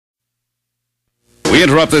We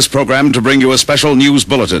interrupt this program to bring you a special news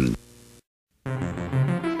bulletin.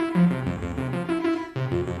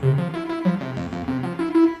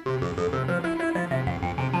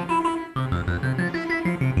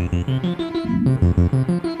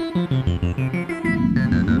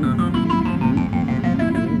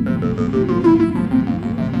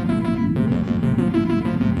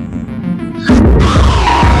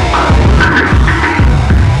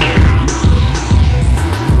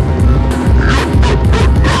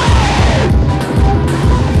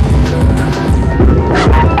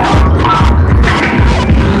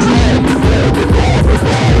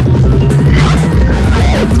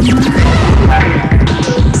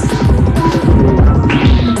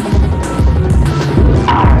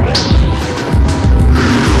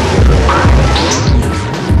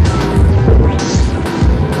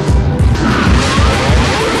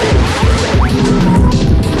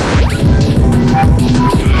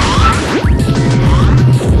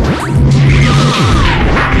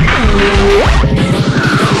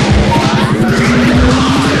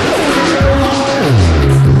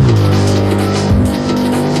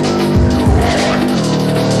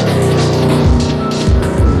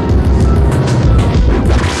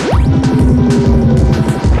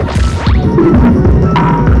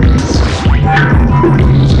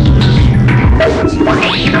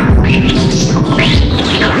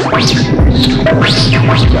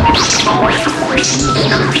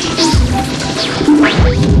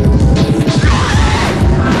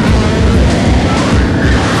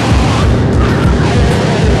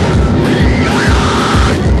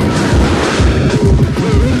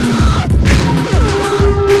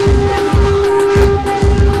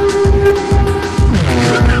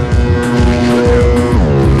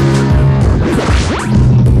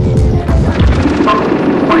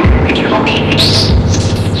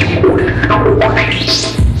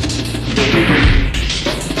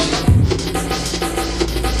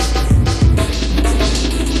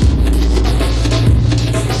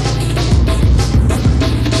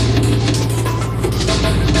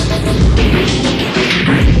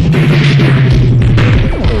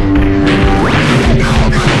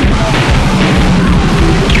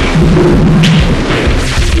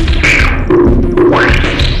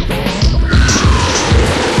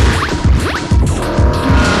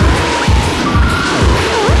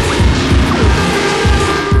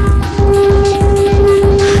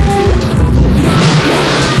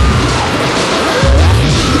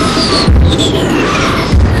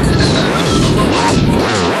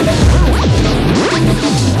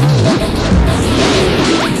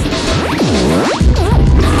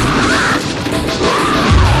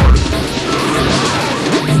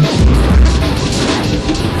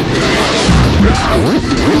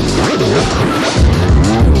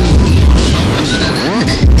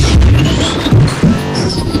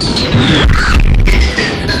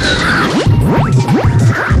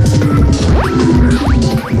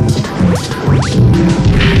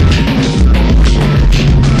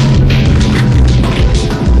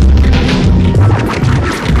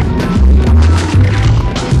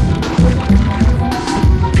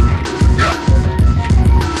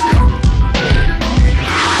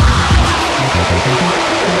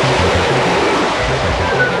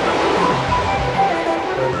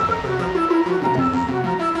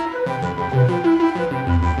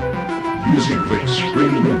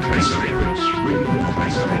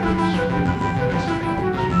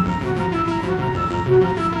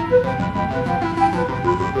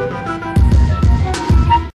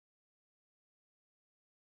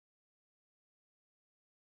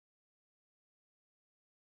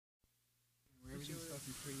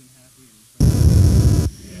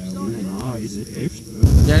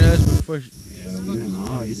 Ja, dat is before.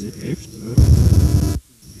 Is it echt?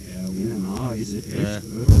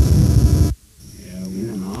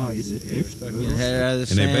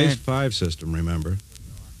 In a base 5 system, remember,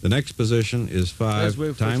 the next position is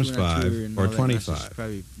 5 times 5, or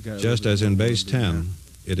 25. Just as in base 10,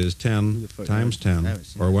 it is 10 times 10,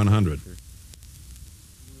 or 100.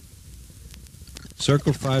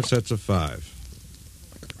 Circle 5 sets of 5.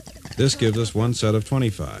 This gives us one set of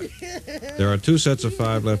 25. There are 2 sets of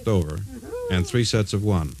 5 left over, and 3 sets of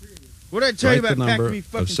 1. What did I tell you Write about the number packing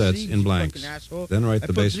me of sets seeds, in blanks. Then write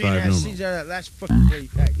the base 5 numeral.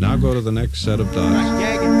 Now go to the next set of dots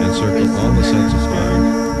and circle all the sets of 5.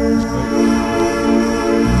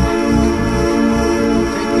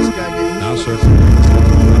 Now circle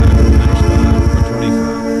 5 times 5, or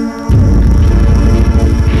 25.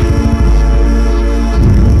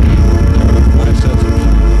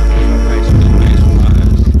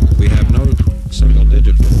 Single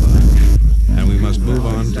digit for 5, and we must move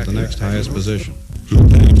on to the next highest position.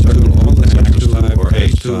 times 2, all the times 2 or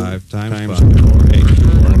 8, 5 times 5 or 8,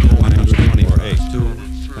 or 120 or 8, 2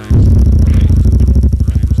 times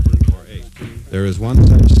 2 or 8. There is one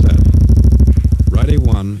such set. Write a 1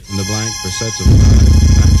 in the blank for sets of 5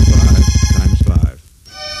 times 5 times 5.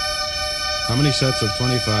 How many sets of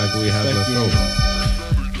 25 do we have left over?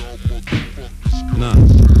 None.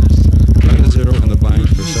 Write a 0 in the blank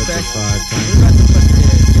for sets of 5 times 5.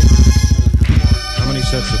 How many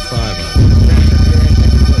sets of 5 are there?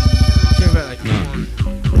 None.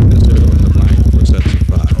 Write a 0 in the blank for sets of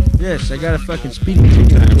 5. Yes, I got a fucking speeding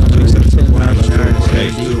ticket. How many sets of 5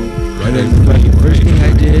 and then the fucking first thing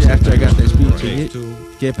I did after I got that speeding ticket,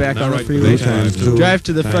 get back on the freeway, drive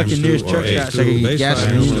to the fucking nearest truck stop so I could get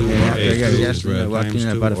gasoline. And after I got gasoline, I walked in and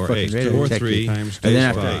I bought a fucking radar detector. And then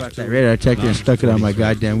after I bought that radar detector and stuck it on my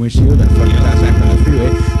goddamn windshield, I fucking got back on the freeway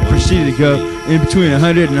and proceeded to go in between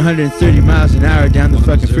 100 and 130 miles an hour down the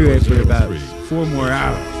fucking freeway for about 4 more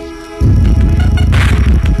hours.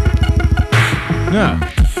 No.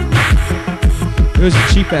 It was a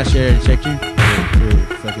cheap ass radar detector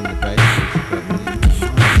for fucking the bike.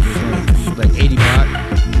 It was like 80 baht.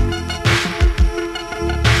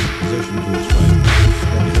 Position to its right.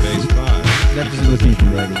 In base 5. That doesn't look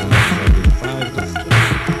anything right. 5 times in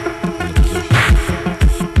the position.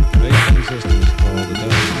 Base 10 system is called the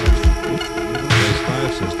decimal system. Base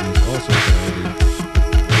 5 system is also called the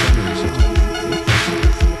binary system.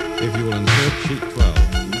 If you will insert sheet 12,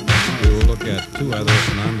 we will look at 2 other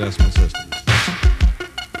non-decimal systems.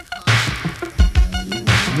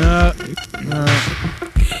 No.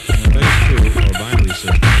 Base 2, or binary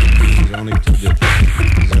system, uses only 2 digits,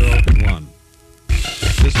 0 and 1.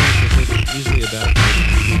 This makes the system easily adaptable to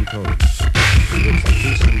machine code, in which the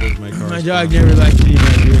 2 symbols may correspond. My dog never liked to eat my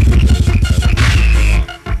beer.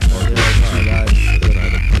 Or to the card that is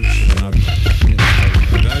either punched or not.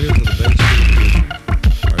 The values of the base 2 division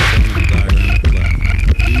are shown in the diagram at the left.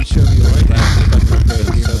 You show me right now. As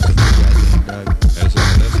in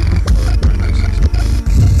the decimal or primary system.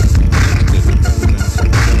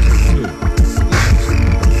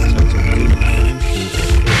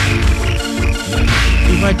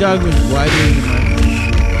 My dog was wider than mine.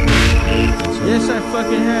 Yes, I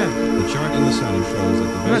fucking have. The chart in the center shows that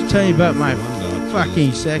the I'm not telling you about my fucking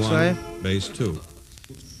is sex 1, life. Base 2.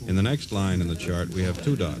 In the next line in the chart, we have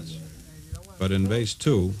 2 dots. But in base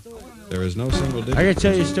 2, there is no single digit. I gotta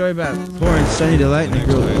tell you a story about pouring Sunny Delight in a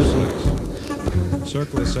girl's pussy.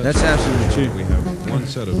 Circle is set. That's absolutely true. We have 1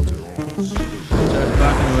 set of 2. Started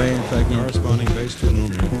walking away and fucking. Corresponding base 2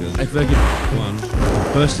 numeral is I fucking 1.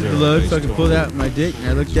 busted the load, fucking pulled out my dick, and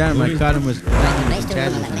I looked down and my condom was attached. I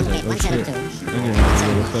was like, oh shit. I'm gonna have a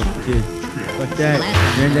little fucking kid. Fuck that.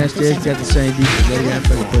 Ran downstairs, got the Sunny D, laid down,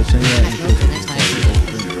 fucking put Sunny out in the pussy.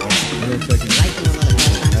 And then fucking.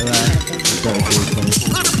 I laughed. I thought it was really funny.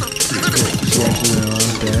 She actually went along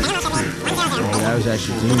with that. I was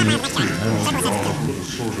actually doing it. I don't know.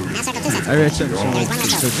 I read something like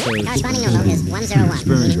corresponding number is 101.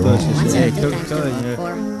 sperm explosives. Hey, Coca-Cola, you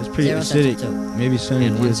know, it's pretty acidic. Maybe Sunny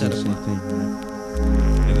D is the same thing.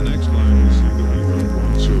 In the next line, we see that we have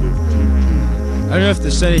 1 set of 2. I don't know if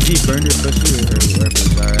the Sunny D burned her pussy or if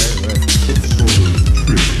it's alright or what.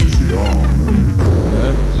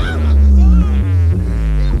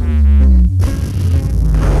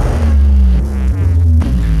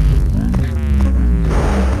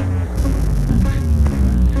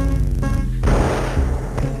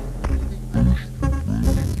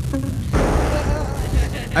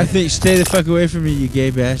 I think stay the fuck away from me, you gay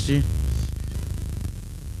bastard.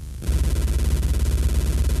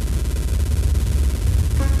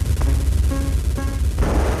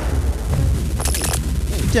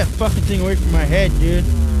 Get that fucking thing away from my head, dude.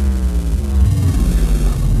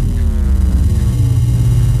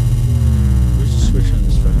 Where's the switch on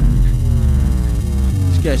this fucking?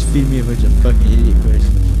 This guy's feeding me a bunch of fucking idiot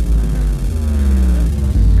questions.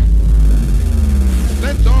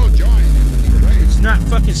 Let's all join. It's not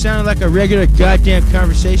fucking sounding like a regular goddamn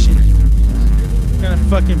conversation. What kind of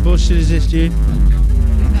fucking bullshit is this, dude?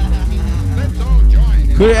 Let's all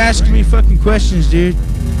join. Quit asking me fucking questions, dude.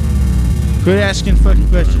 Quit asking fucking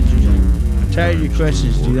questions, dude. I'm tired of your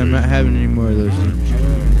questions, dude. I'm not having any more of those, dude.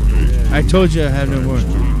 I told you I have no more.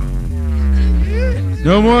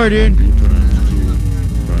 No more, dude.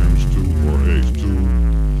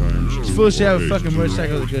 It's foolish to have a fucking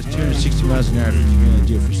motorcycle that goes 260 miles an hour if you can only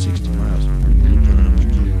do it for 60 miles.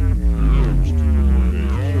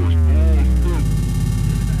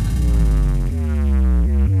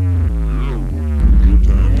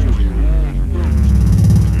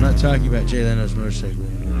 I'm not talking about Jay Leno's motorcycle.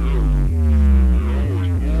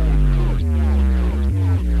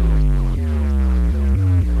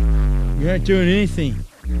 aren't doing anything.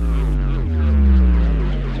 No.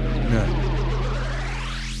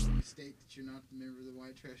 State that you're not a member of the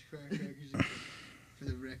White Trash Firecrackers. For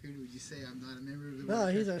the record, would you say I'm not a member of the No,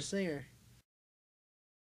 White he's Trash our singer.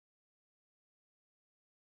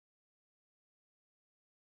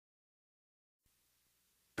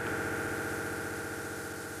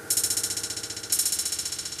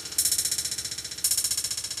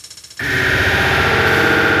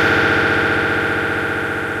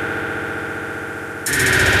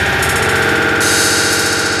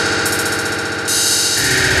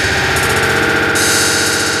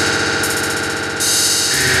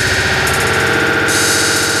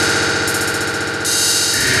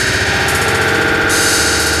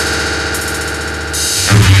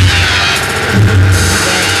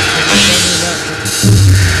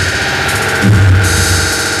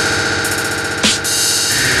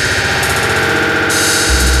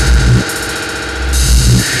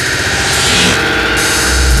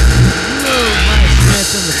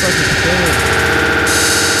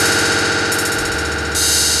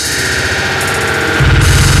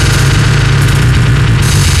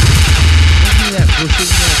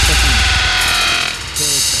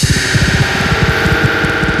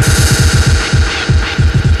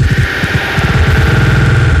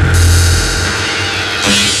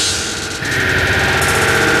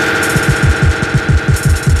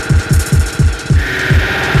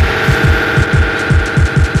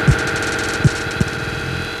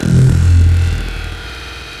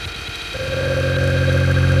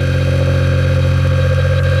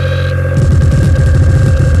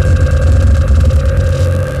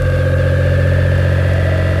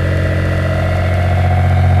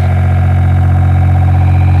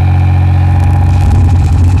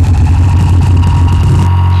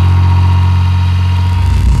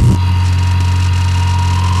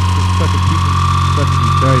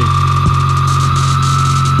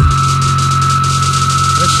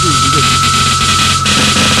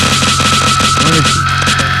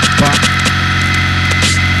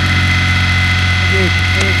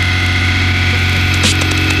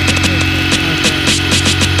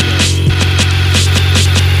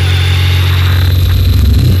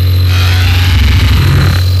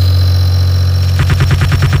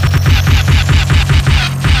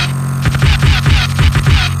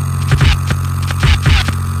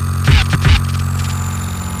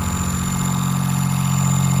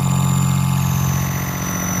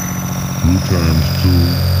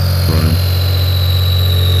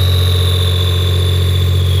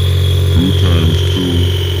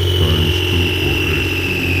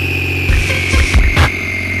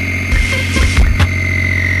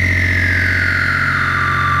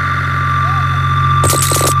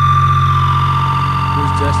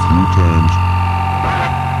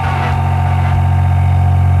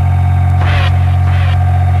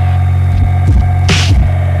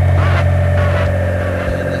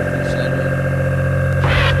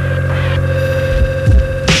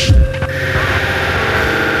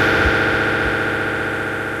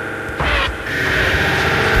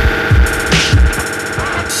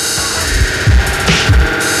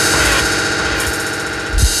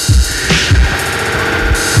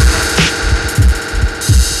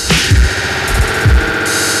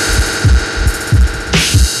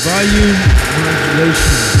 Volume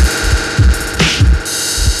modulation.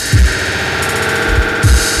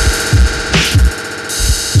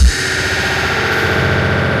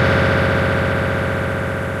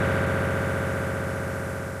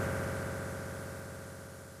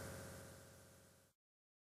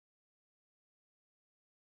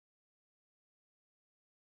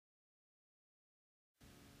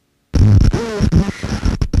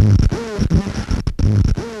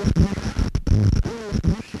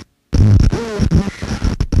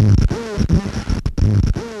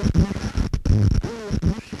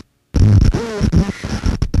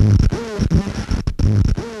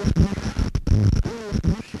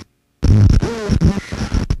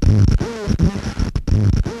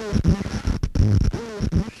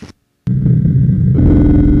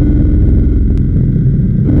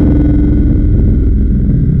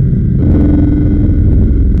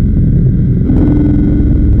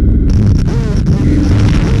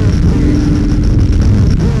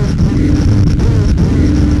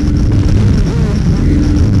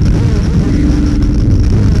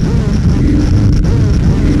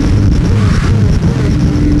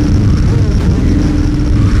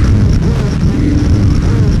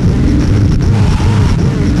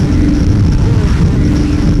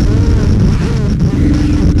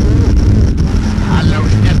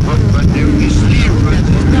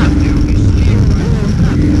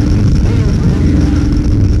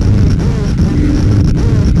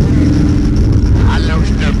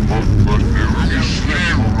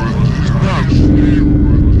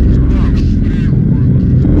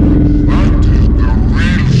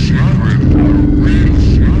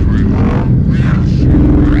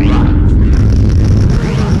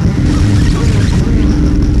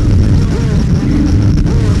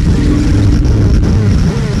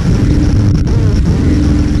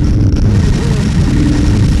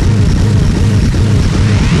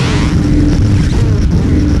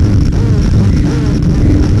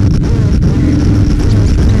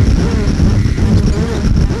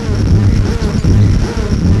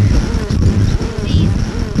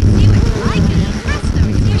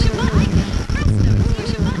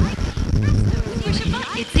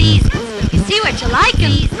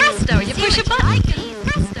 icon. Presto, you push a button.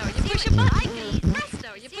 Presto, you push a button.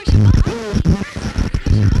 Presto, you push a button.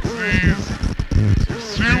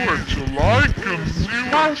 See what you like and see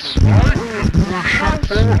what you like and push a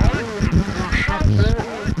button.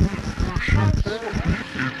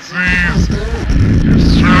 It's easy.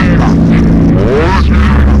 It's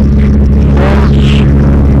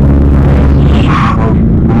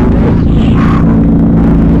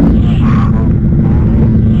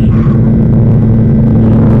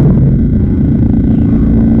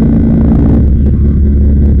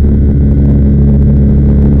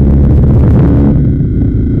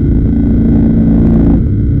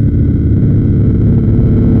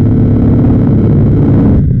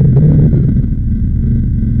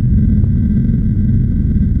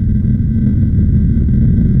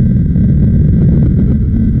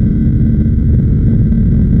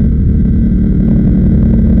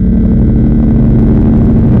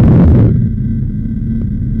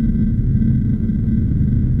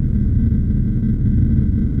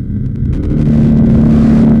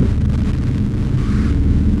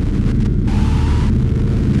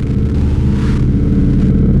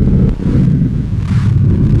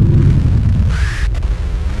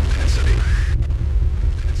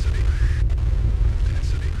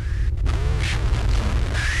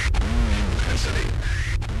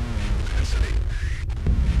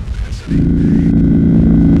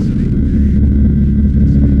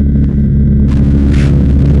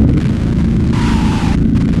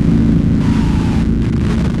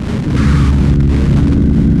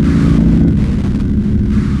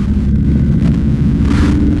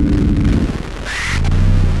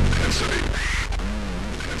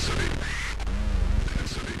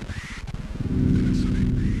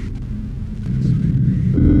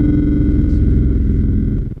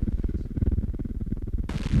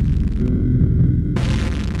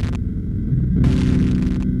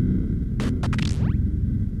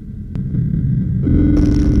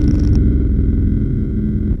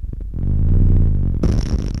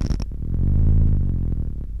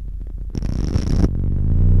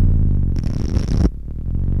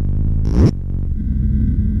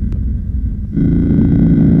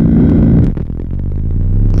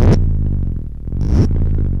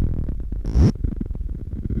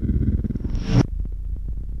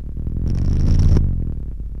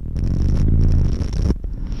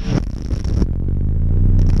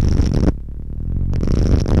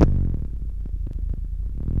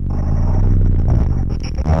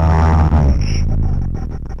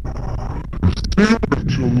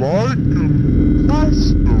you like and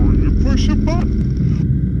presto, you push a button.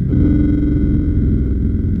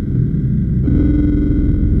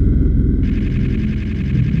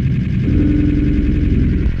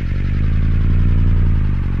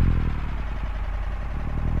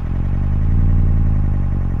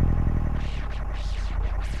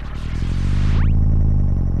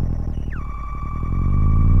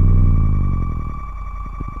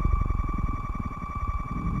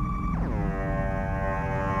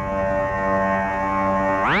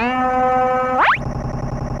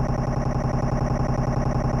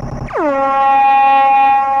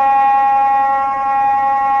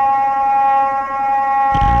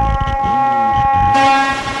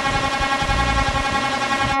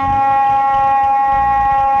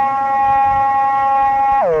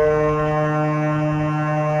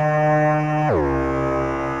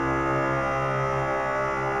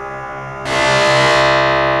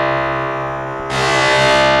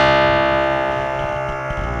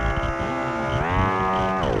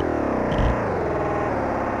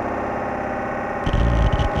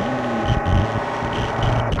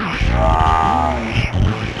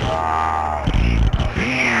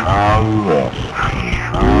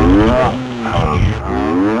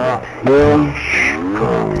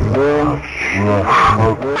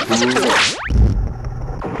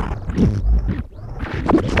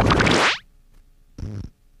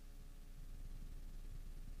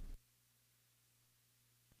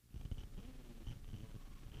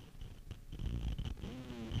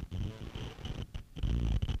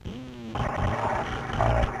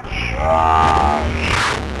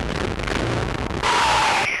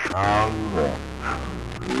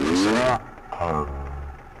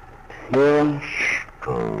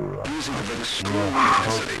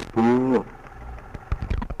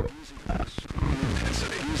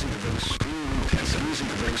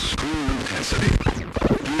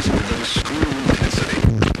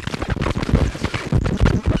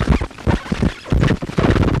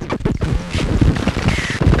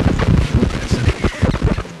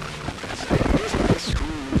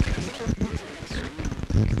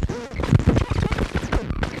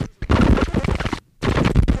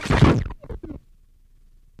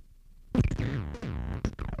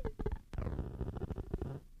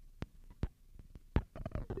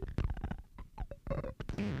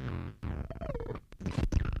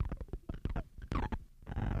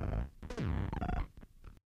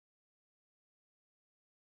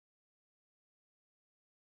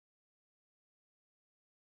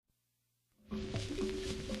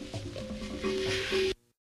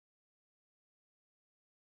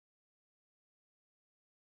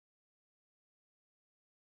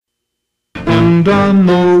 And on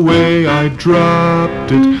the way I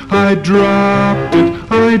dropped it, I dropped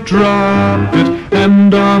it, I dropped it.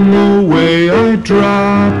 And on the way I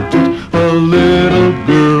dropped it, a little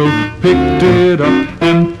girl picked it up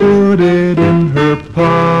and put it in her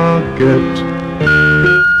pocket.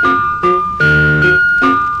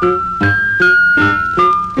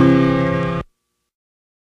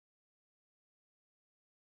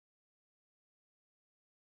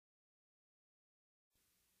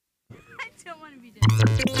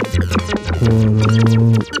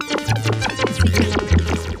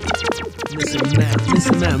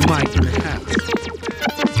 Mr. Matt Mike in the house.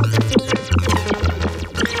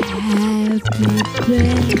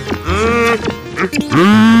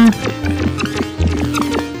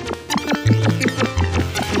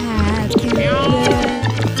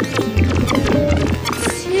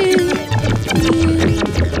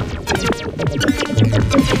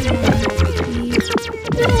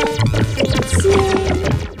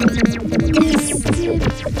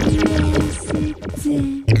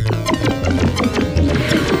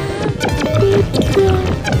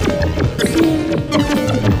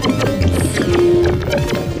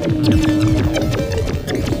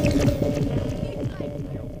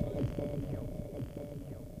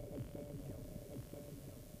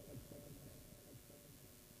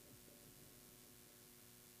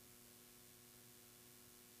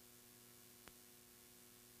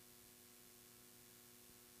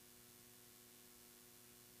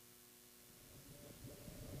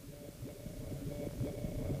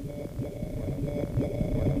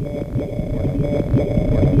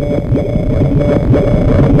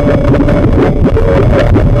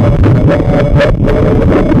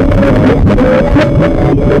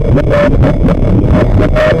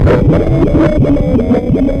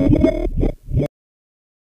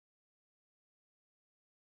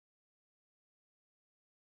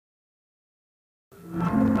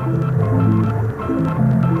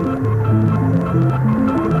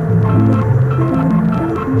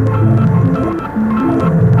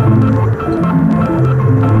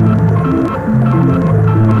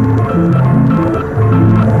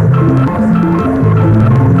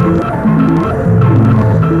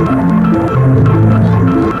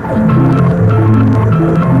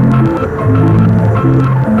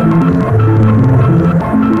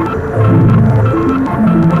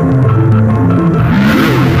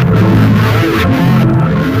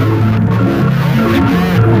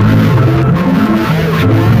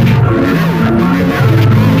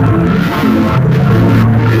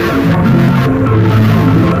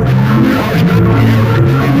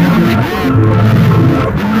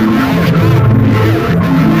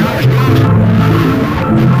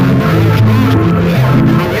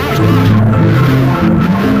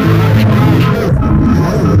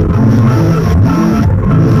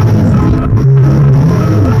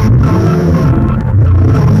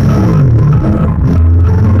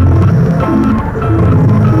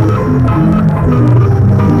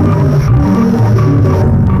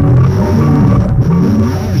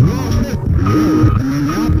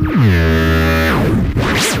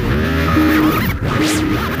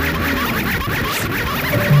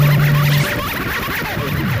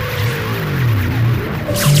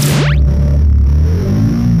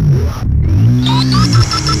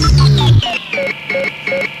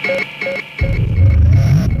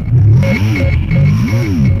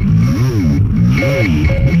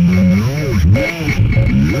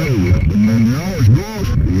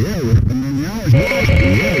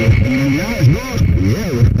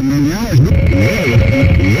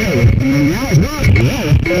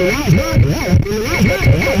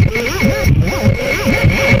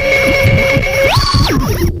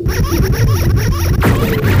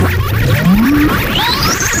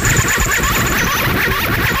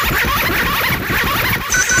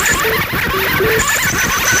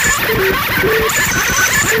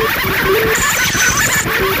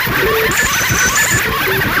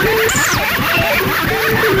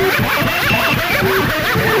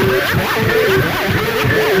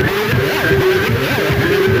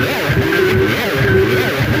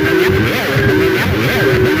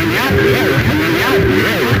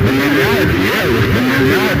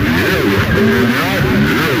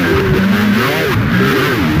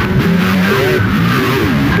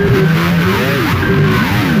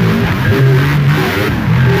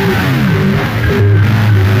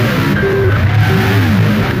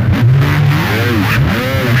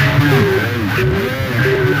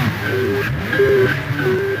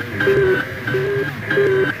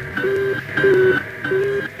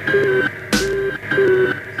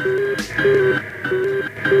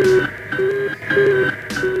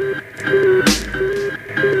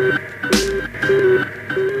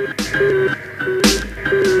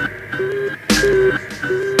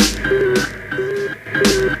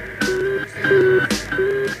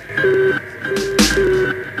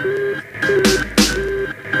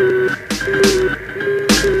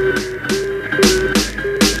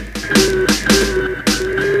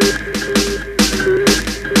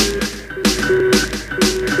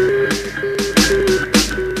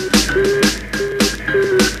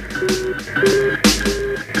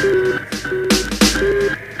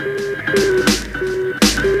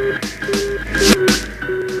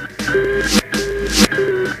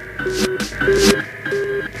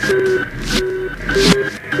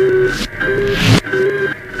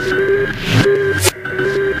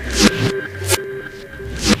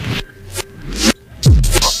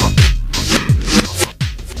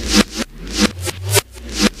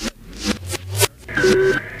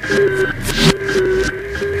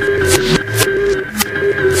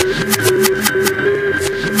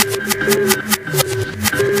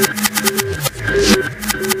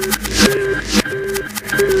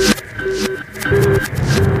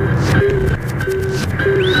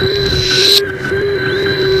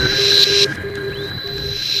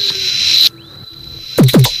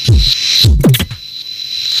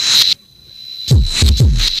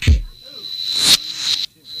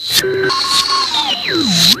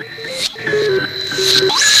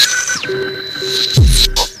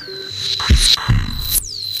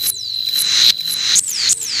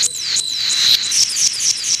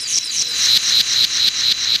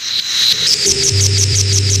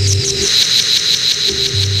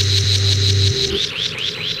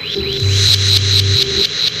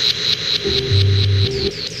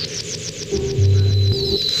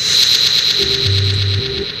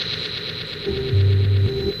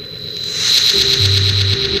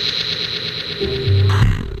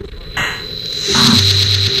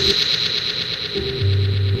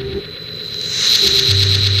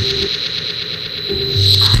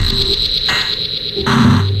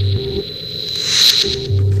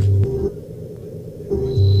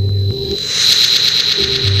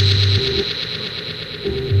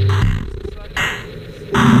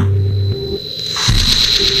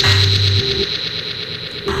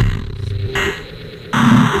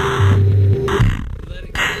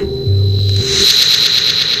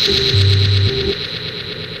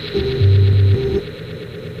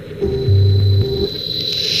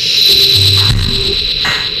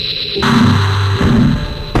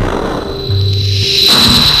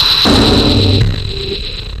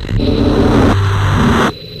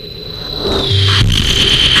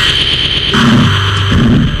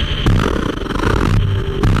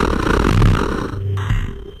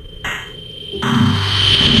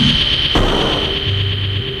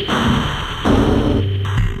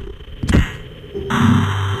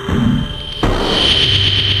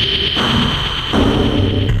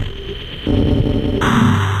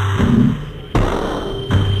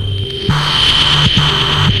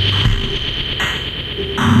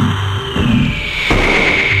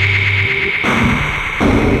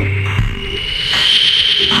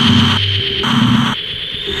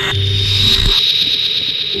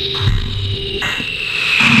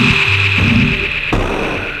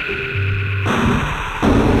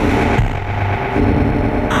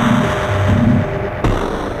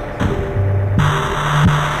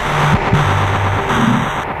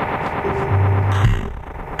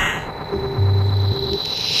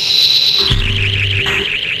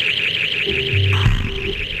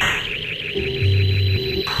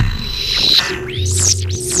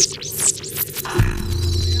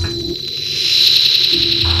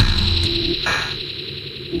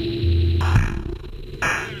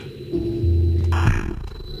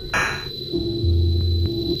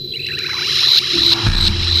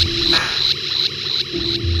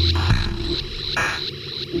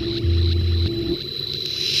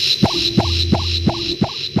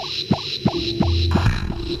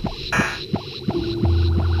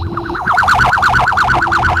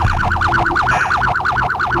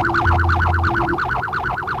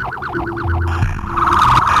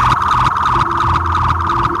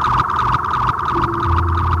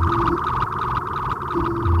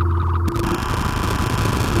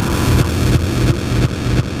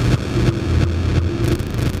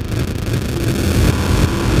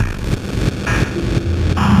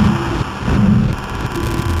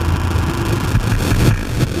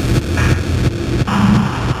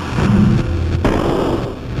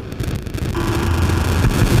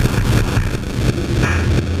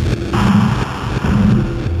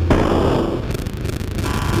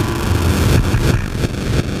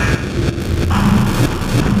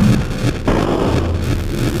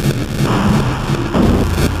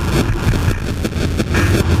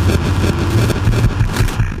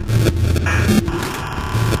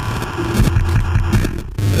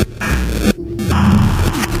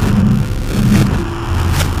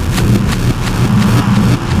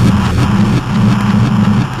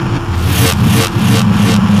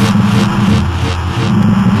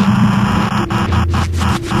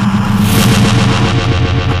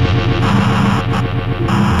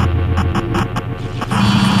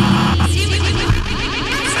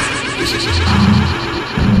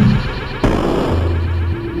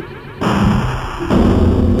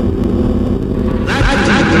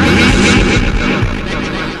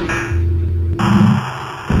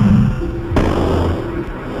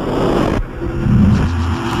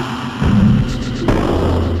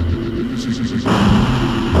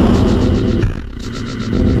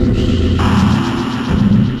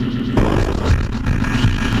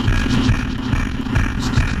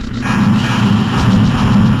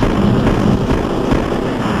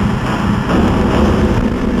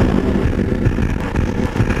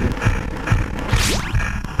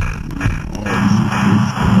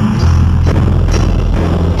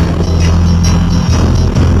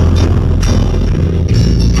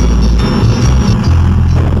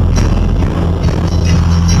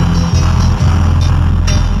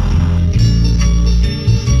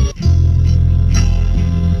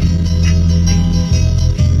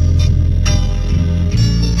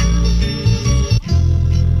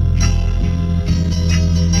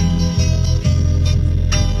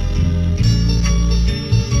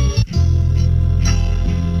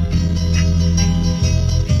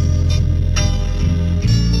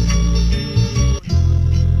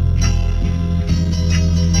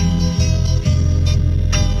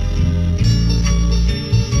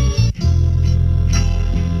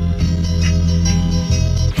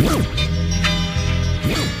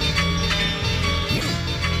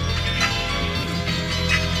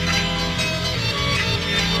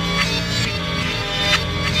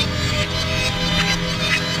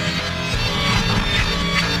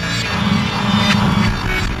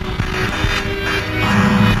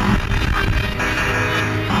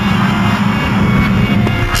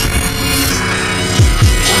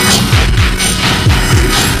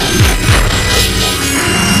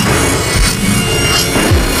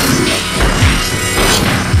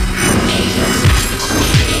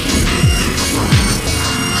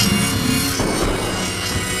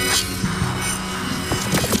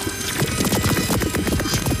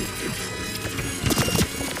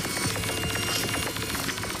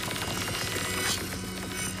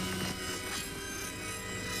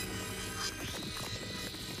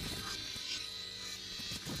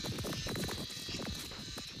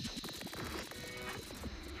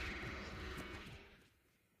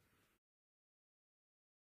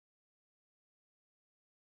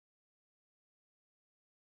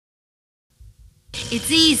 It's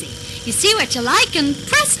easy. You see what you like and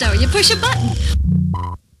presto, you push a button.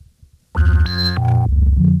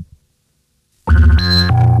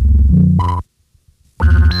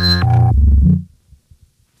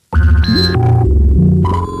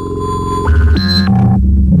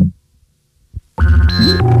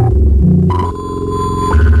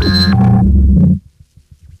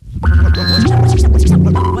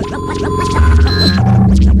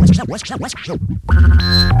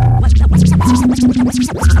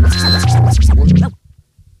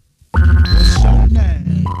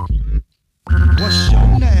 What's your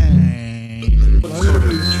name?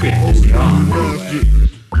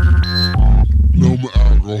 No more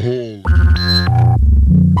alcohol.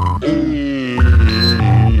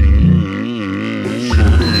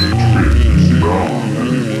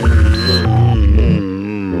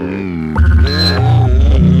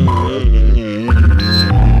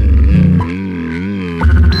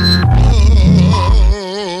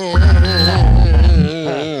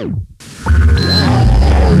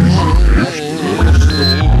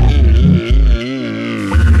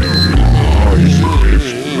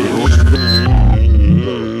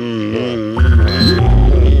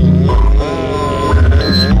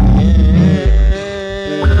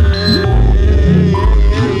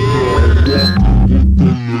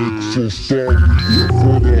 So sorry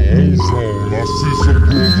for the ozone. I see some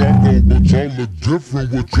girls I know, but y'all look different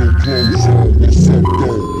with your clothes on. What's up,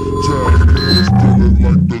 though? Jazz hands feeling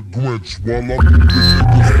like the Grinch while I'm moving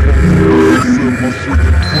niggas fucking. I said my shit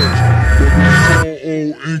in French, but it's all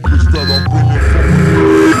old English that I'm bringing from.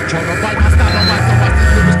 Tryna bite my style on my so I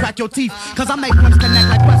see lyrics crack your teeth. Cause I make rims connect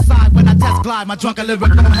like West Side when I test glide. My drunken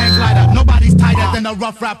lyrical hang glider. Nobody's tighter than a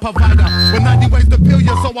rough rap provider. With 90 ways to peel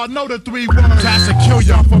ya, so I know the 3 words. Cash to kill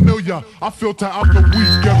ya, familiar. I filter out the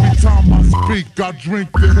weak every time I speak. I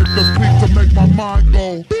drink to hit the peak to make my mind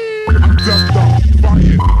go. I'm deaf up,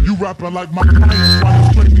 fired. You rapping like my client, trying to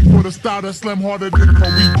scrape me for the style that's slim harder than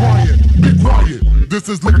Kobe Bryant. Be quiet. This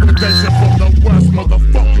is liquidation from the West,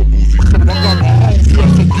 motherfucker. I got my own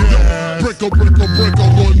special gas. Breaker,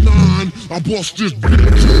 1-9. I bust this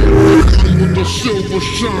bitch with the silver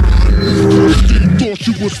shine. She thought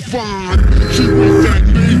she was fine. She winked at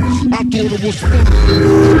me. I thought it was fine.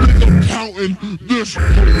 I'm counting this.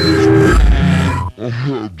 I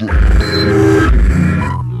heard it.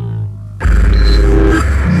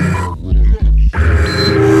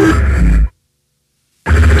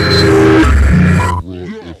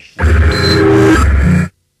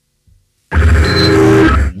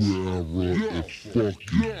 Fuck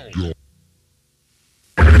you,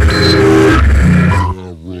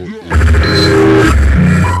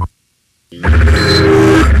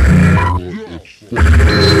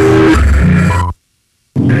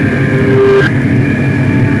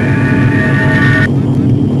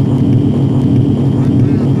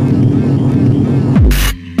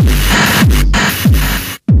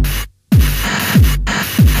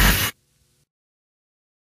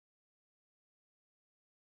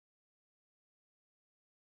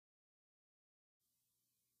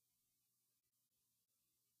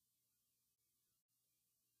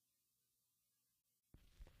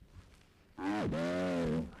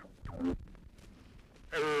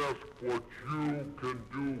 Ask what you can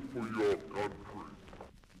do for your country.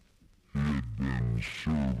 He'd been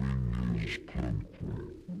serving his country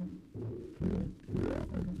for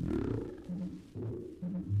quite a while.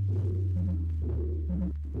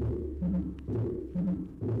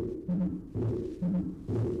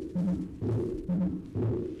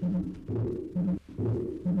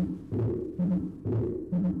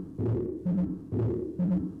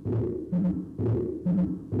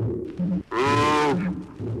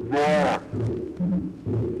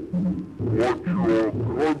 What your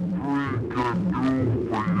country can do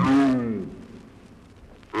for you.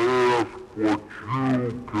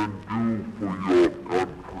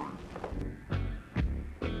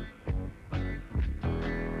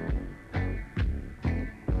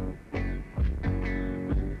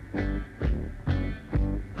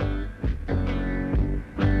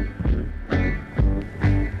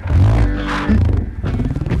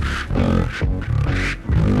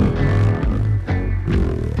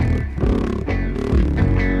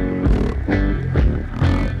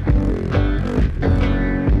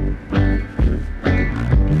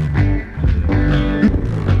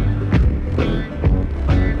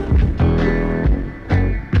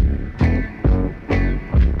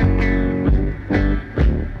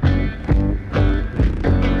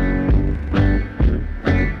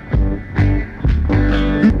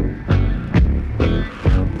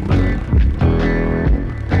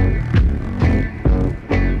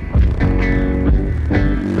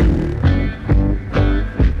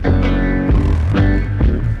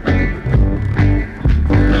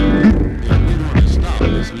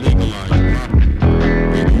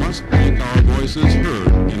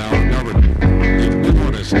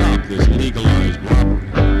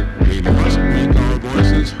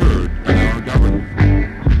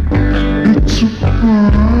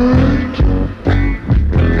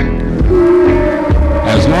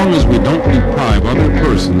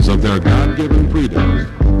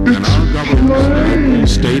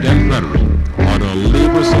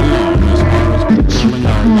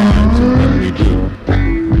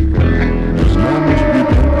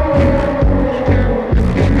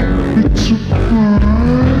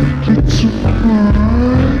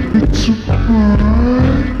 Part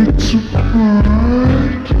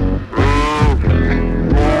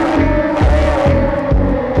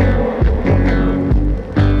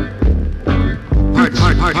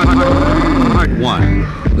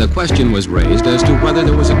 1. The question was raised as to whether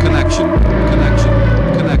there was a connection.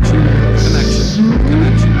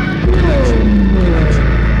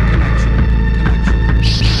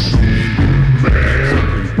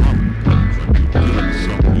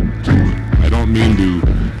 I don't mean to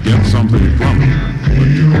get something from it, but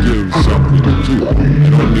to give something to it. I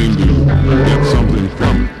don't mean to get something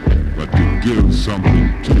from it, but to give something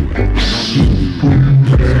to it. I don't mean to get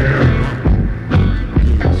something from it.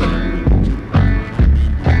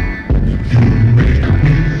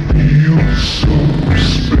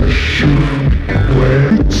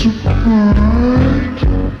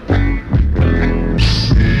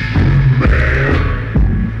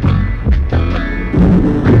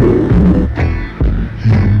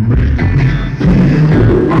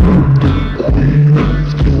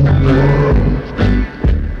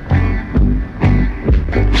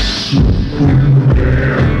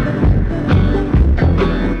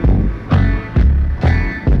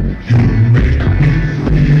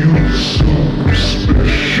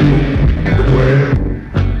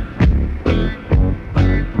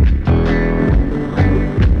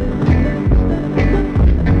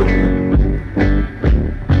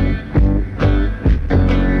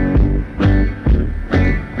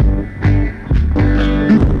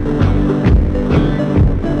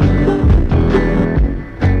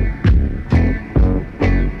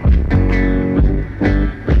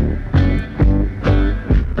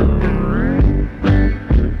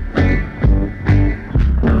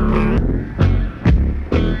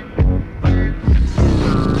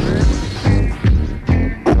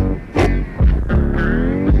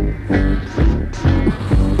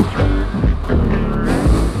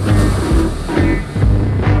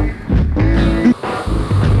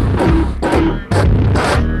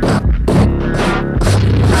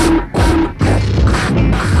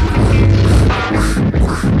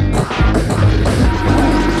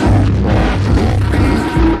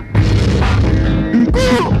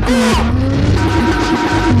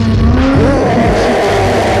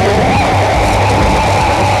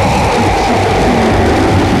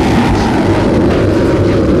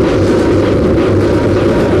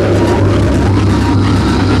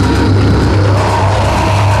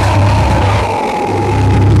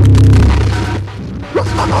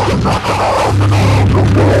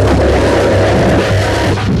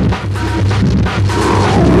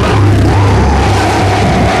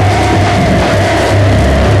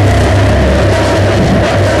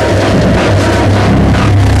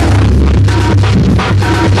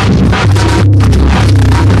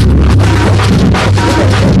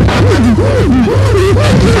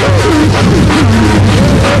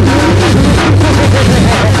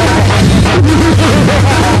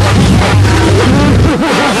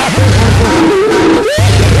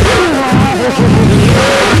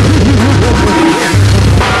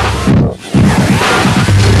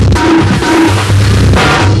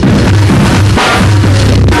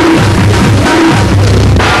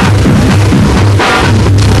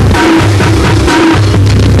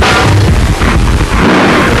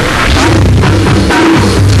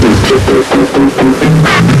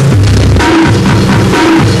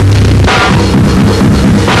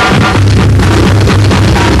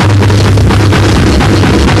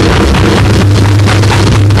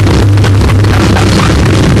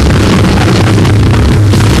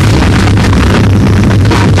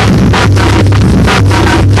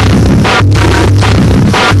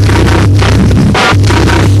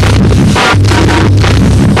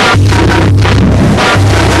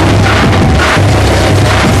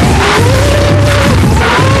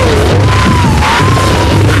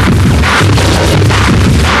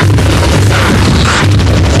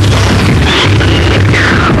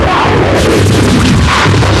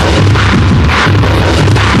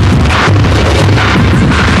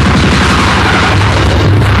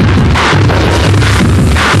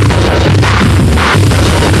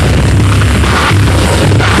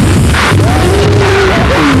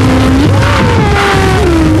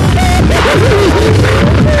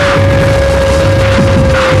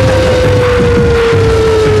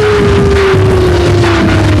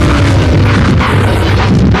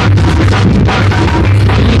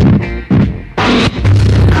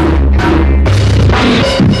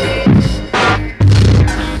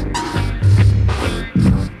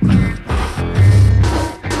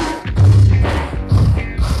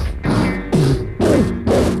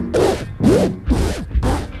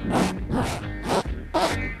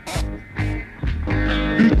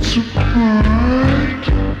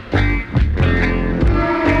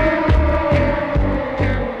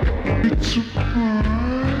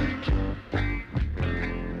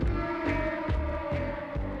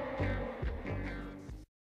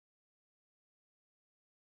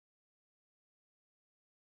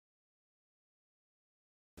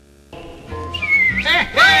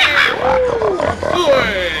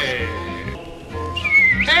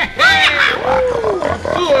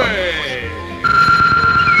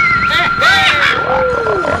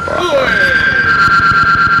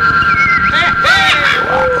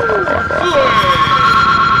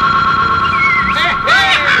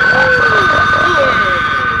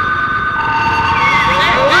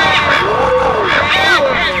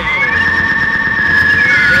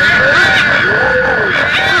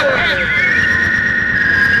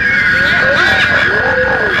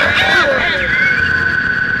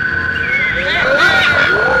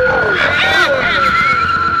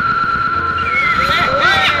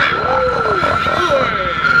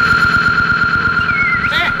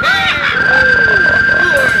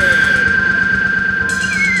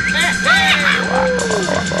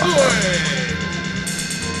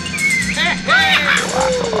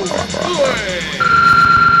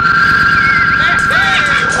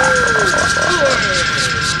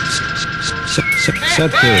 Set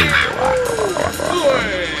theory.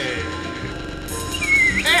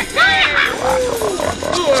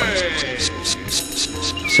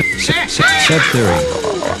 Set theory.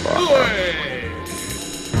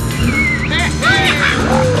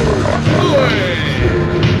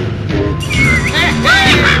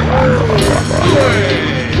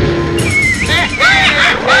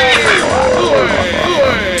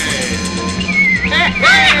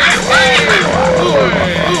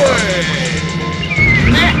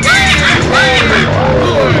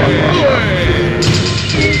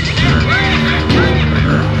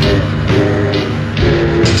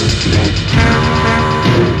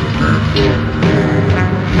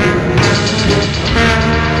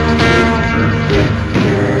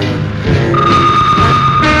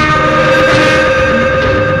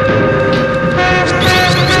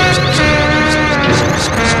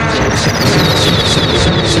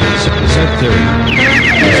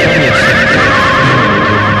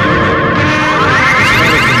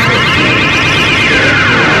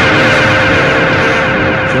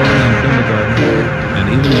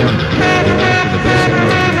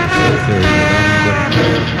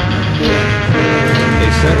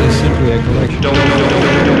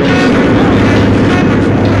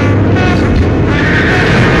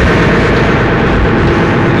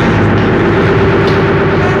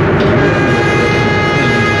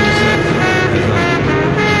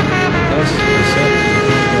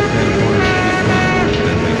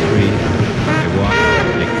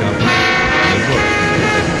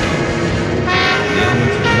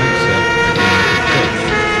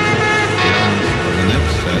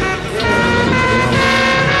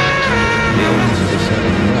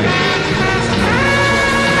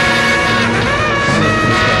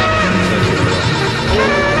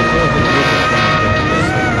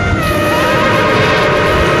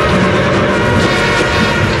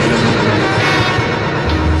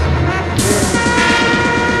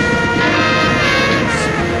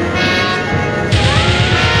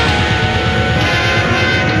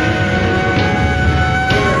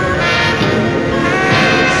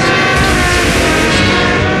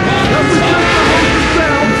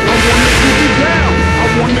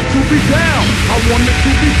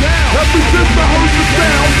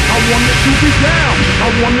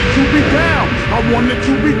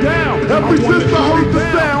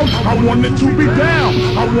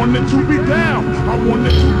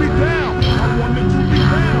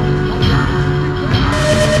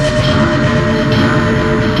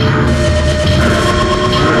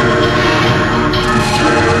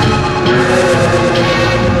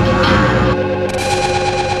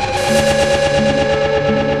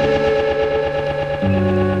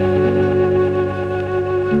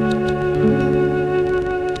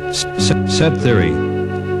 Set theory.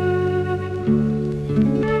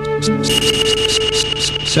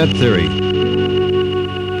 Set theory.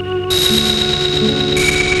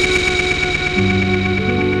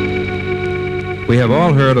 We have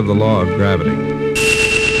all heard of the law of gravity.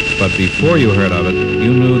 But before you heard of it,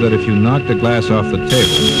 you knew that if you knocked a glass off the table,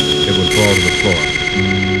 it would fall to the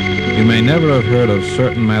floor. You may never have heard of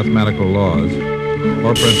certain mathematical laws,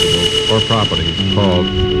 or principles, or properties called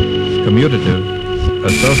commutative,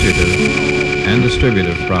 associative, and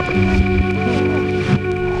distributive properties.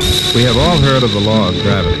 We have all heard of the law of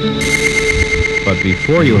gravity, but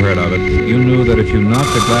before you heard of it, you knew that if you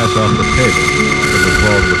knocked a glass off the table, it would would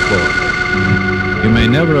fall to the floor. You may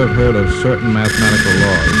never have heard of certain mathematical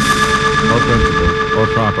laws, or principles, or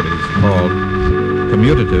properties called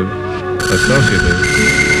commutative, associative,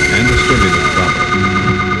 and distributive properties.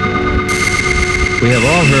 We have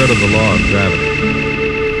all heard of the law of gravity.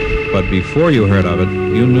 But before you heard of it,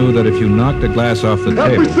 you knew that if you knocked a glass off the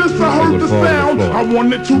table, it would fall to the floor. I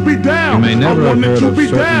want it to be down. You may never have heard of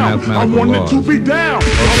certain mathematical laws, or properties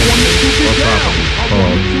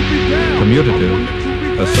called commutative,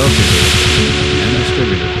 associative, and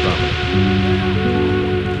distributive properties.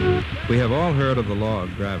 We have all heard of the law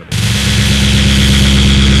of gravity.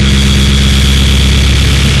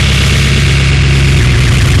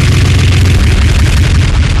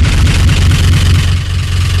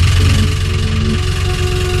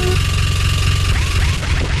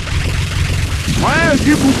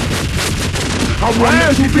 I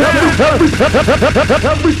want to be down.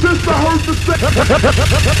 Every since I heard the sound,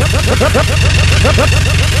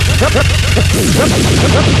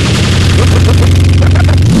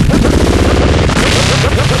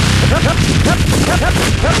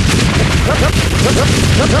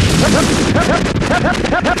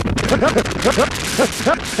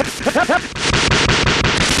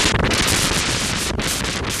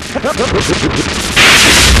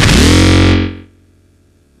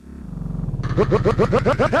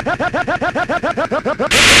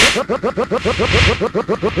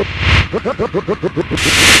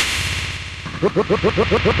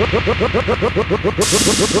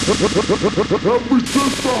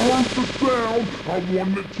 I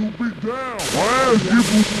want it to be down.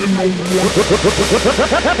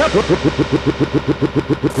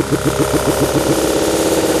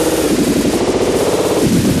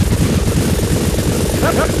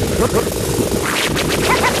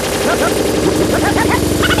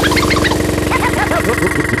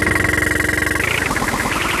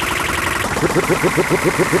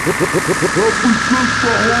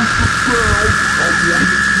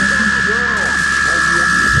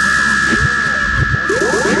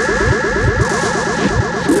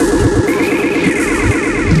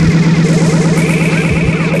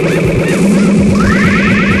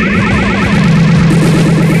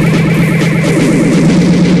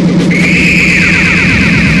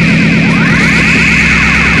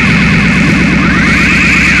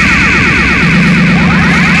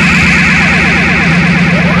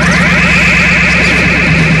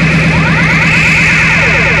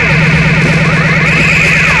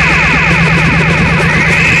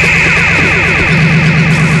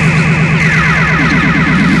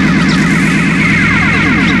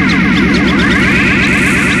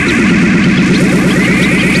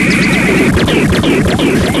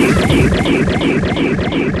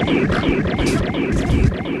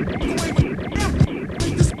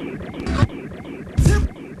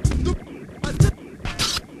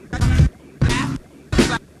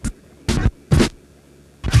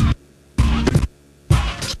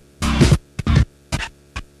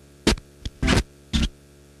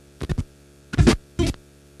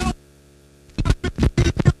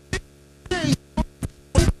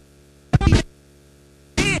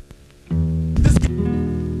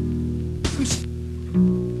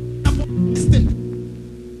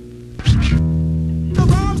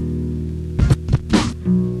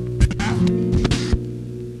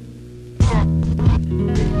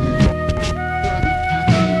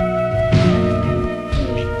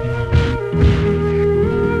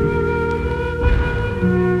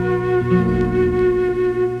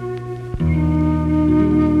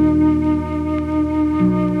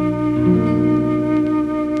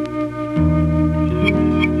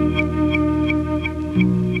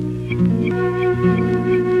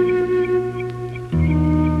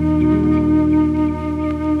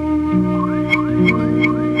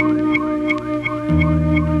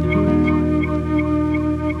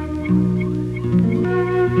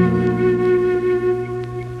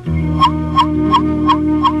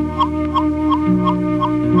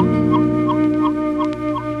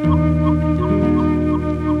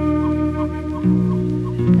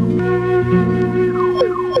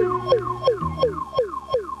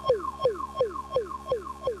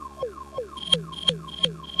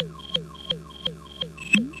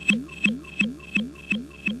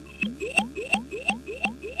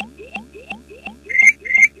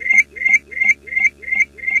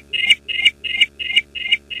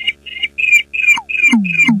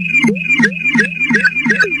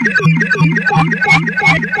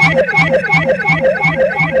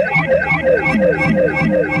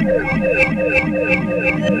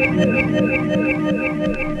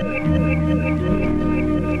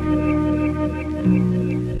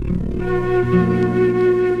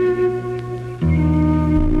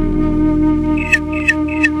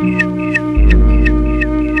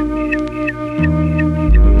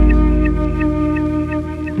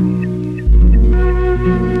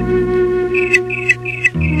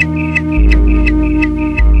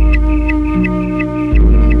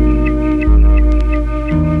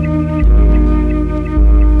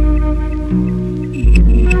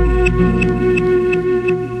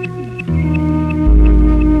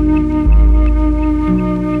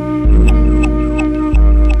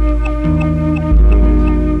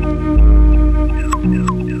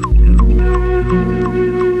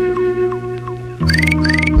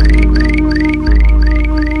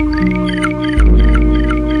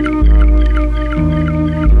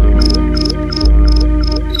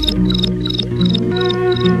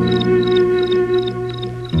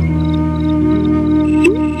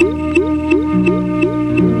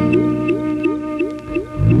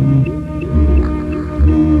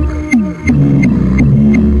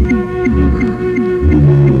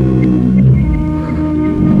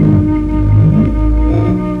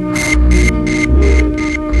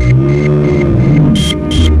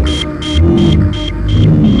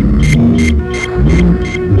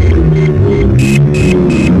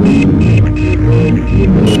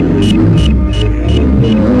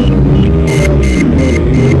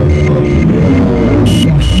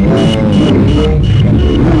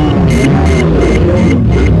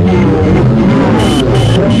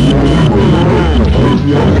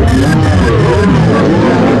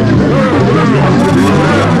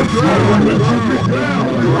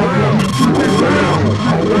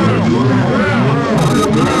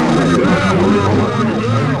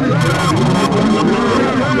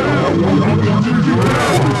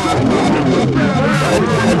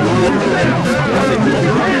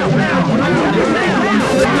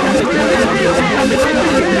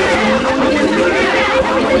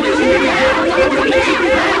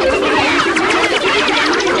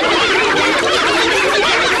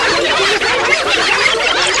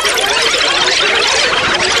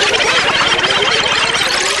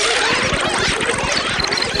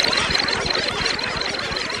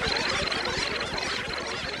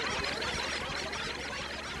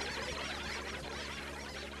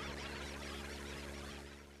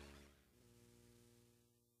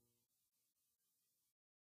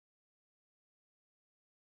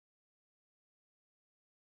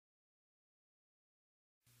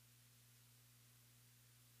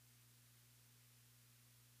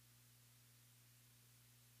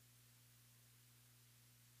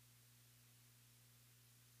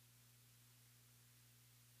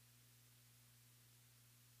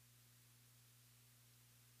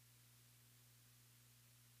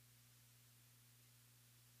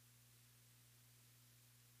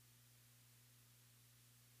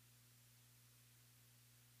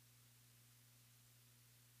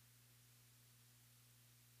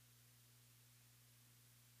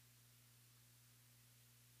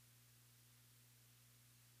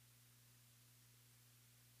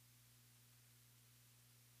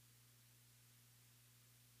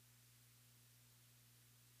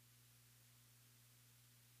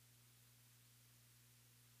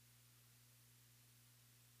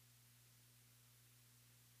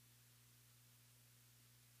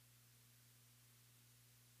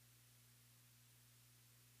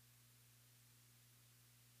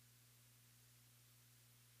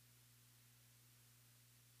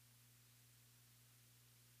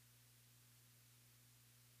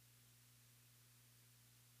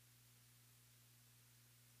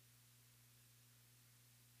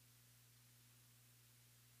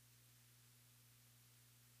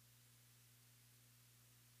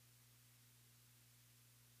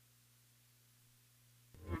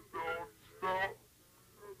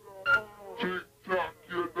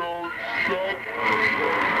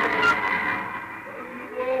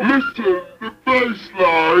 Listen, the bass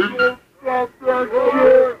line.